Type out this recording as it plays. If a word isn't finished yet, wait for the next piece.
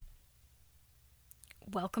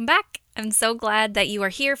Welcome back. I'm so glad that you are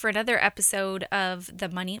here for another episode of the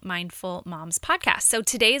Money Mindful Moms podcast. So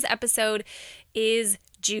today's episode is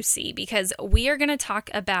juicy because we are going to talk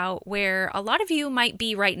about where a lot of you might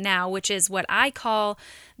be right now, which is what I call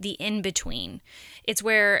the in-between. It's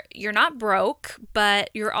where you're not broke, but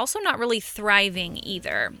you're also not really thriving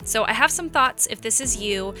either. So I have some thoughts if this is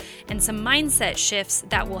you and some mindset shifts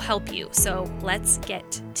that will help you. So let's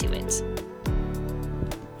get to it.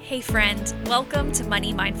 Hey friend, welcome to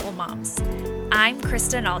Money Mindful Moms. I'm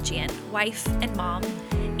Krista Naljian, wife and mom,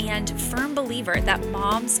 and firm believer that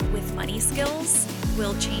moms with money skills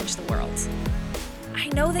will change the world. I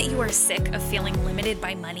know that you are sick of feeling limited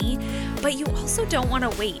by money, but you also don't want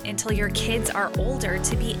to wait until your kids are older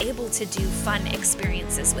to be able to do fun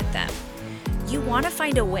experiences with them. You want to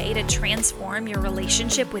find a way to transform your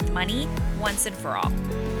relationship with money once and for all.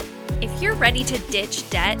 If you're ready to ditch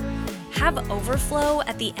debt, have overflow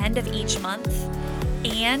at the end of each month,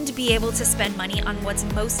 and be able to spend money on what's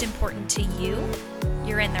most important to you,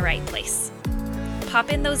 you're in the right place.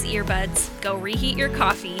 Pop in those earbuds, go reheat your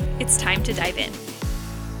coffee. It's time to dive in.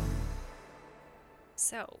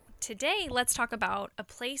 So today, let's talk about a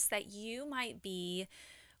place that you might be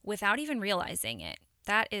without even realizing it.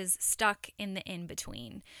 That is stuck in the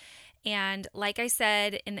in-between. And like I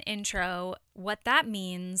said in the intro, what that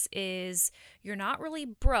means is you're not really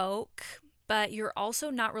broke, but you're also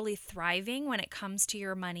not really thriving when it comes to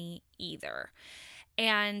your money either.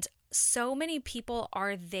 And so many people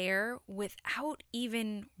are there without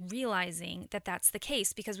even realizing that that's the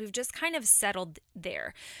case because we've just kind of settled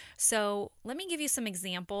there. So let me give you some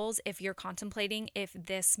examples if you're contemplating if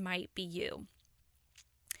this might be you.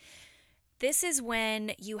 This is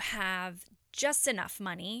when you have just enough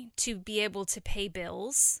money to be able to pay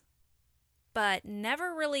bills, but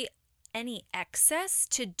never really any excess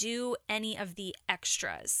to do any of the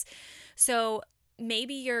extras. So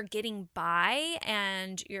maybe you're getting by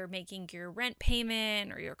and you're making your rent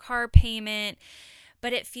payment or your car payment,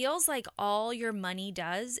 but it feels like all your money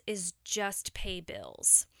does is just pay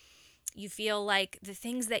bills. You feel like the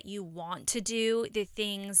things that you want to do, the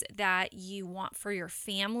things that you want for your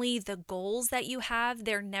family, the goals that you have,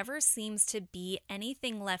 there never seems to be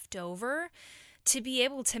anything left over to be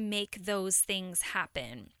able to make those things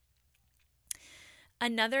happen.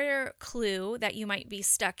 Another clue that you might be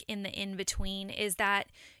stuck in the in-between is that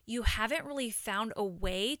you haven't really found a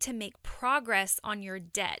way to make progress on your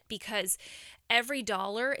debt because every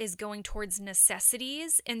dollar is going towards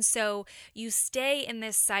necessities. And so you stay in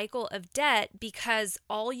this cycle of debt because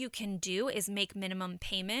all you can do is make minimum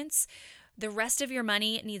payments. The rest of your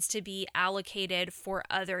money needs to be allocated for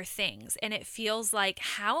other things. And it feels like,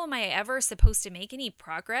 how am I ever supposed to make any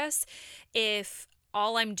progress if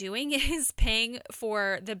all I'm doing is paying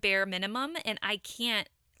for the bare minimum and I can't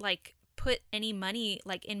put any money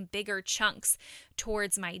in bigger chunks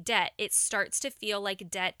towards my debt? It starts to feel like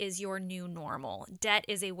debt is your new normal. Debt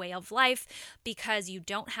is a way of life because you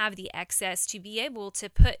don't have the excess to be able to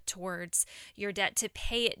put towards your debt to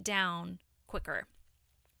pay it down quicker.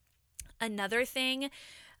 Another thing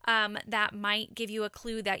that might give you a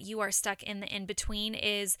clue that you are stuck in the in-between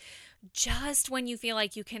is just when you feel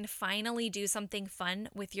like you can finally do something fun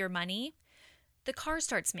with your money, the car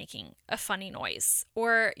starts making a funny noise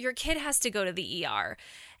or your kid has to go to the ER.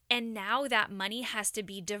 And now that money has to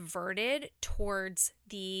be diverted towards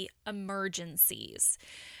the emergencies.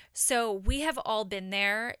 So we have all been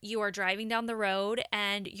there. You are driving down the road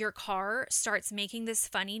and your car starts making this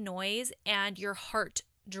funny noise and your heart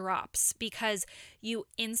drops because you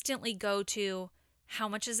instantly go to, how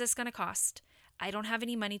much is this going to cost? I don't have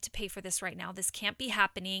any money to pay for this right now. This can't be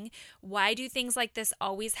happening. Why do things like this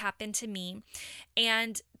always happen to me?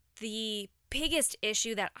 And the biggest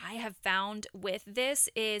issue that I have found with this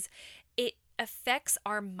is it affects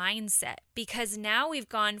our mindset because now we've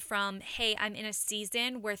gone from, hey, I'm in a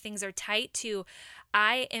season where things are tight to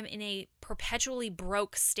I am in a perpetually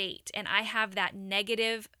broke state and I have that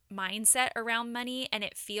negative mindset around money and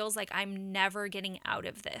it feels like I'm never getting out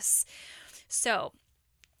of this. So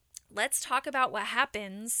let's talk about what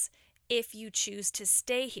happens if you choose to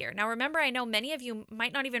stay here. Now, remember, I know many of you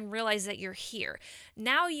might not even realize that you're here.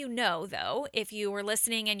 Now you know, though, if you were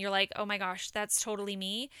listening and you're like, oh my gosh, that's totally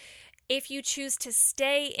me. If you choose to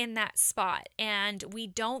stay in that spot and we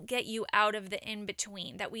don't get you out of the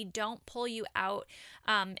in-between, that we don't pull you out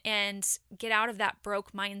and get out of that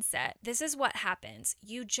broke mindset, this is what happens.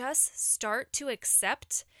 You just start to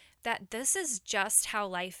accept that this is just how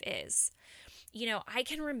life is. You know, I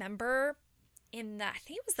can remember I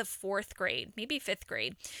think it was the fourth grade, maybe fifth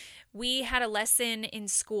grade, we had a lesson in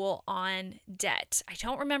school on debt. I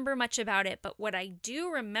don't remember much about it, but what I do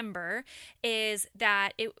remember is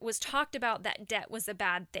that it was talked about that debt was a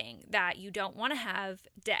bad thing, that you don't want to have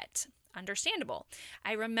debt. Understandable.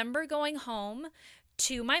 I remember going home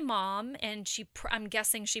to my mom, and I'm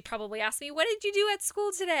guessing she probably asked me, "What did you do at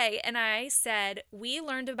school today?" And I said, "We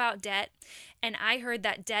learned about debt, and I heard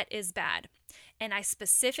that debt is bad." And I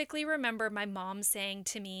specifically remember my mom saying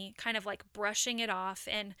to me, kind of like brushing it off,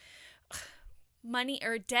 and money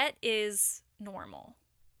or debt is normal.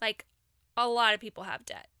 Like, a lot of people have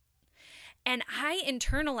debt. And I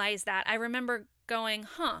internalized that. I remember going,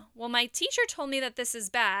 well, my teacher told me that this is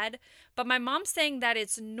bad, but my mom's saying that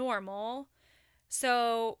it's normal.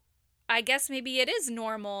 So I guess maybe it is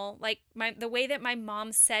normal, like the way that my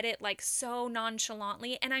mom said it, like so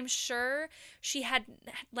nonchalantly, and I'm sure she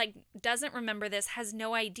doesn't remember this, has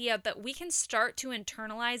no idea, but we can start to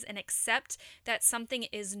internalize and accept that something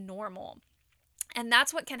is normal. And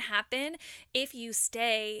that's what can happen if you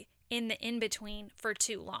stay in the in-between for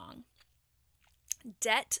too long.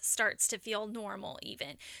 Debt starts to feel normal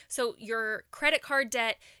even. So your credit card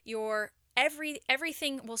debt, your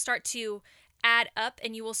everything will start to add up,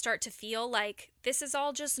 and you will start to feel like this is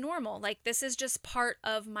all just normal. Like, this is just part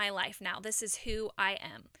of my life now. This is who I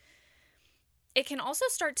am. It can also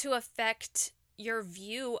start to affect your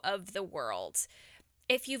view of the world.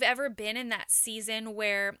 If you've ever been in that season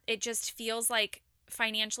where it just feels like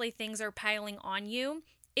financially things are piling on you,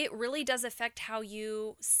 it really does affect how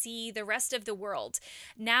you see the rest of the world.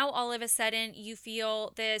 Now, all of a sudden, you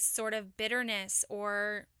feel this sort of bitterness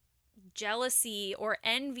or jealousy or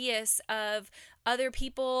envious of other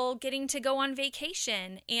people getting to go on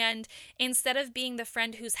vacation. And instead of being the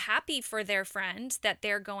friend who's happy for their friend that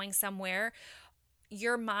they're going somewhere,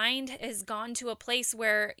 your mind has gone to a place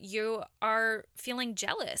where you are feeling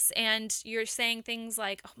jealous, and you're saying things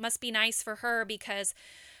like, oh, must be nice for her because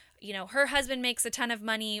her husband makes a ton of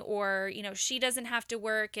money, or, she doesn't have to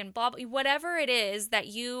work, and blah, blah, whatever it is that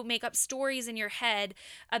you make up stories in your head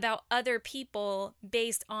about other people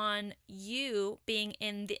based on you being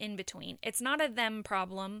in the in-between. It's not a them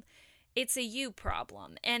problem. It's a you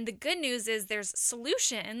problem. And the good news is there's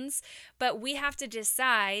solutions, but we have to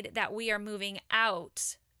decide that we are moving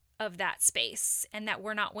out of that space and that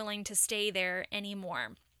we're not willing to stay there anymore.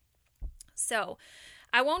 So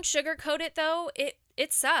I won't sugarcoat it though.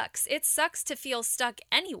 It sucks. It sucks to feel stuck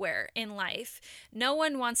anywhere in life. No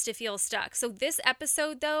one wants to feel stuck. So this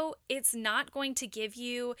episode though, it's not going to give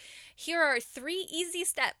you, here are 3 easy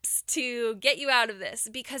steps to get you out of this,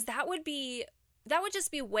 because that would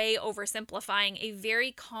just be way oversimplifying a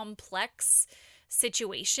very complex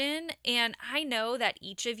situation. And I know that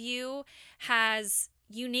each of you has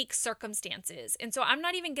unique circumstances. And so I'm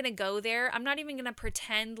not even going to go there. I'm not even going to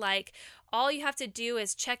pretend like all you have to do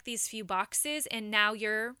is check these few boxes and now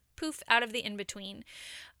you're poof out of the in-between.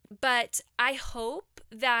 But I hope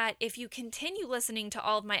that if you continue listening to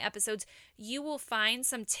all of my episodes, you will find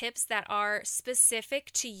some tips that are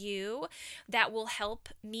specific to you that will help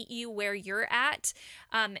meet you where you're at,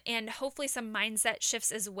 and hopefully some mindset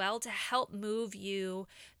shifts as well to help move you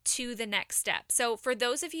to the next step. So for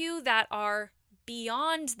those of you that are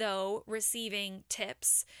beyond, though, receiving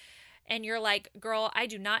tips, and you're like, girl, I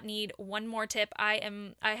do not need one more tip. I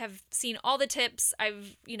have seen all the tips.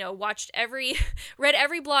 I've, read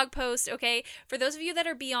every blog post. Okay. For those of you that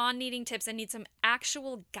are beyond needing tips and need some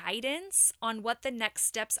actual guidance on what the next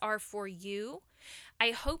steps are for you, I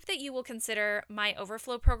hope that you will consider my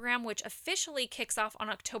Overflow program, which officially kicks off on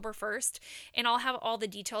October 1st, and I'll have all the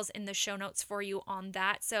details in the show notes for you on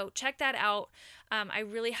that. So check that out. I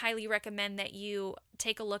really highly recommend that you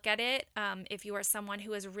take a look at it if you are someone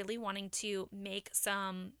who is really wanting to make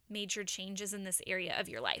some major changes in this area of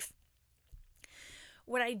your life.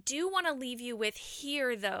 What I do want to leave you with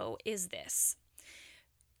here, though, is this.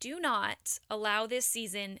 Do not allow this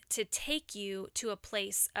season to take you to a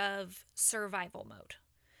place of survival mode.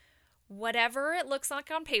 Whatever it looks like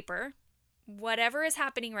on paper, whatever is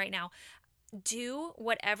happening right now, do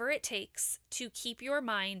whatever it takes to keep your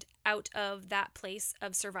mind out of that place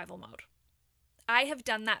of survival mode. I have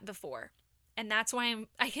done that before, and that's why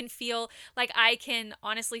I can feel like I can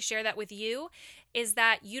honestly share that with you, is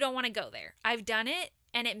that you don't want to go there. I've done it,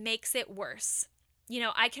 and it makes it worse.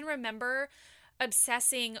 I can remember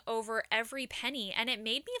obsessing over every penny, and it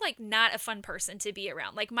made me like not a fun person to be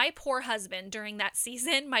around. Like my poor husband during that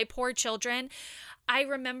season, my poor children. I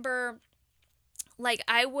remember like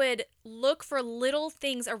I would look for little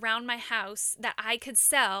things around my house that I could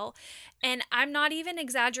sell, and I'm not even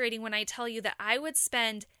exaggerating when I tell you that I would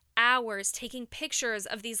spend hours taking pictures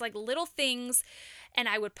of these like little things, and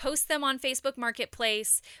I would post them on Facebook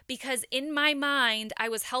Marketplace because in my mind, I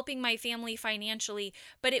was helping my family financially,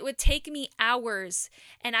 but it would take me hours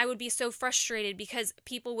and I would be so frustrated because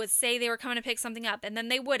people would say they were coming to pick something up and then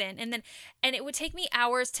they wouldn't. And it would take me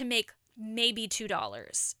hours to make maybe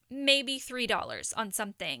 $2, maybe $3 on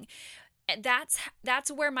something.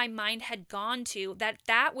 That's where my mind had gone to,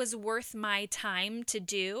 that was worth my time to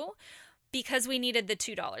do because we needed the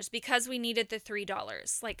 $2, because we needed the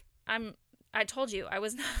 $3. Like I told you, I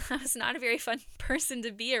was not a very fun person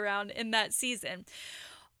to be around in that season.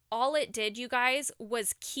 All it did, you guys,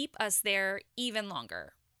 was keep us there even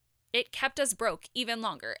longer. It kept us broke even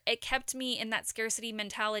longer. It kept me in that scarcity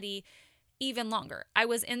mentality even longer. I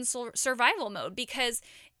was in survival mode because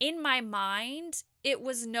in my mind, it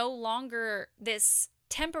was no longer this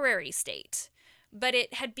temporary state, but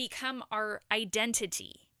it had become our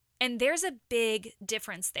identity. And there's a big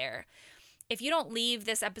difference there. If you don't leave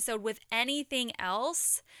this episode with anything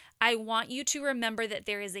else, I want you to remember that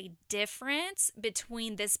there is a difference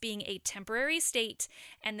between this being a temporary state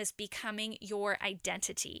and this becoming your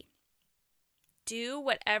identity. Do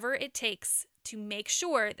whatever it takes to make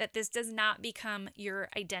sure that this does not become your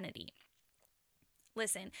identity.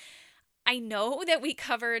 Listen, I know that we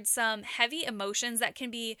covered some heavy emotions that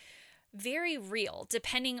can be very real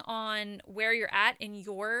depending on where you're at in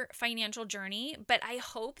your financial journey, but I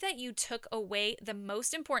hope that you took away the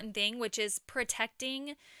most important thing, which is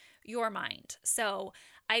protecting your mind. So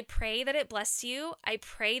I pray that it blessed you. I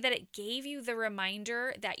pray that it gave you the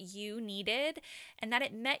reminder that you needed and that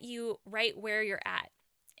it met you right where you're at.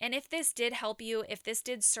 And if this did help you, if this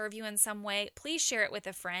did serve you in some way, please share it with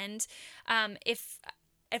a friend.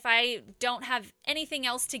 If I don't have anything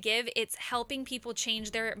else to give, it's helping people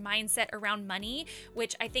change their mindset around money,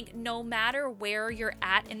 which I think no matter where you're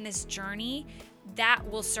at in this journey, that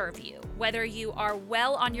will serve you. Whether you are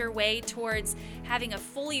well on your way towards having a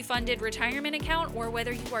fully funded retirement account or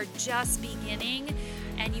whether you are just beginning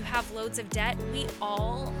and you have loads of debt, we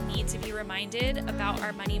all need to be reminded about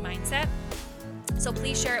our money mindset. So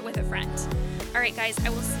please share it with a friend. All right, guys, I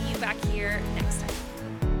will see you back here next time.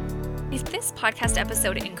 If this podcast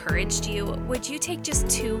episode encouraged you, would you take just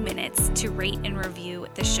 2 minutes to rate and review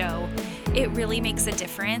the show? It really makes a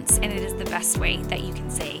difference, and it is the best way that you can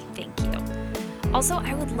say thank you. Also,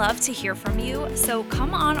 I would love to hear from you, so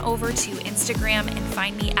come on over to Instagram and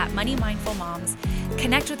find me at Money Mindful Moms.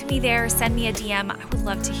 Connect with me there, send me a DM. I would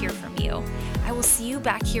love to hear from you. I will see you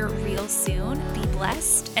back here real soon. Be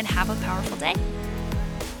blessed and have a powerful day.